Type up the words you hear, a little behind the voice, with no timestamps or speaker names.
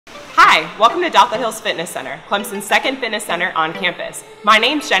Hi, welcome to Douthit Hills Fitness Center, Clemson's second fitness center on campus. My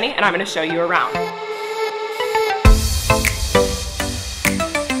name's Jenny and I'm going to show you around.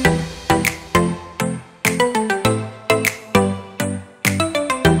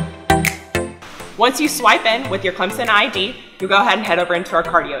 Once you swipe in with your Clemson ID, you'll go ahead and head over into our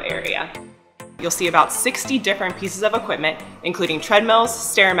cardio area. You'll see about 60 different pieces of equipment, including treadmills,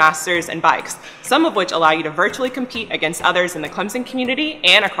 Stairmasters, and bikes, some of which allow you to virtually compete against others in the Clemson community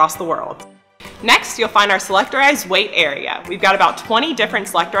and across the world. Next, you'll find our selectorized weight area. We've got about 20 different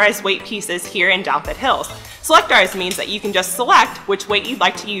selectorized weight pieces here in Douthit Hills. Selectorized means that you can just select which weight you'd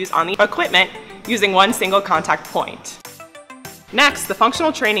like to use on the equipment using one single contact point. Next, the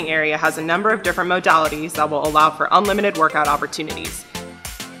functional training area has a number of different modalities that will allow for unlimited workout opportunities.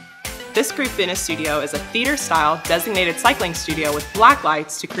 This group fitness studio is a theater-style designated cycling studio with black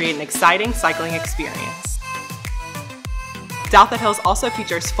lights to create an exciting cycling experience. Douthit Hills also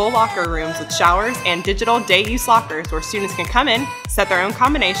features full locker rooms with showers and digital day-use lockers where students can come in, set their own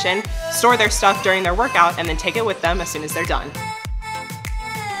combination, store their stuff during their workout, and then take it with them as soon as they're done.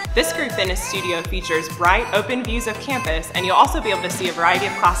 This group fitness studio features bright, open views of campus, and you'll also be able to see a variety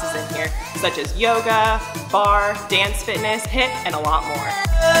of classes in here, such as yoga, bar, dance fitness, HIIT, and a lot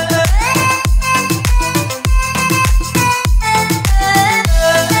more.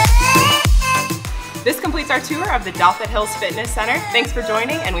 This completes our tour of the Douthit Hills Fitness Center. Thanks for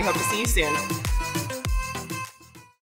joining, and we hope to see you soon.